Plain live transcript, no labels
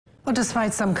Well,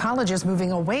 despite some colleges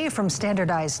moving away from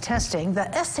standardized testing,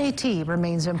 the SAT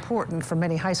remains important for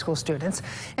many high school students,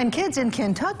 and kids in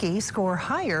Kentucky score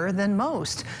higher than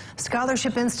most.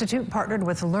 Scholarship Institute partnered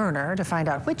with Learner to find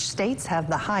out which states have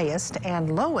the highest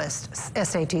and lowest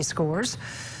SAT scores.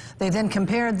 They then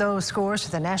compared those scores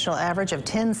to the national average of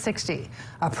 1060.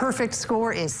 A perfect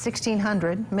score is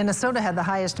 1600. Minnesota had the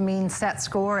highest mean SAT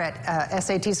score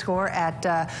SAT score at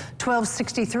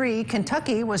 1263.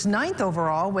 Kentucky was 9th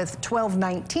overall with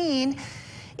 1219.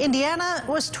 Indiana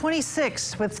was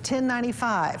 26th with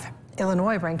 1095.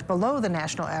 Illinois ranked below the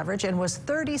national average and was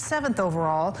 37th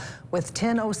overall with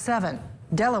 1007.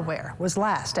 Delaware was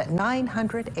last at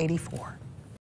 984.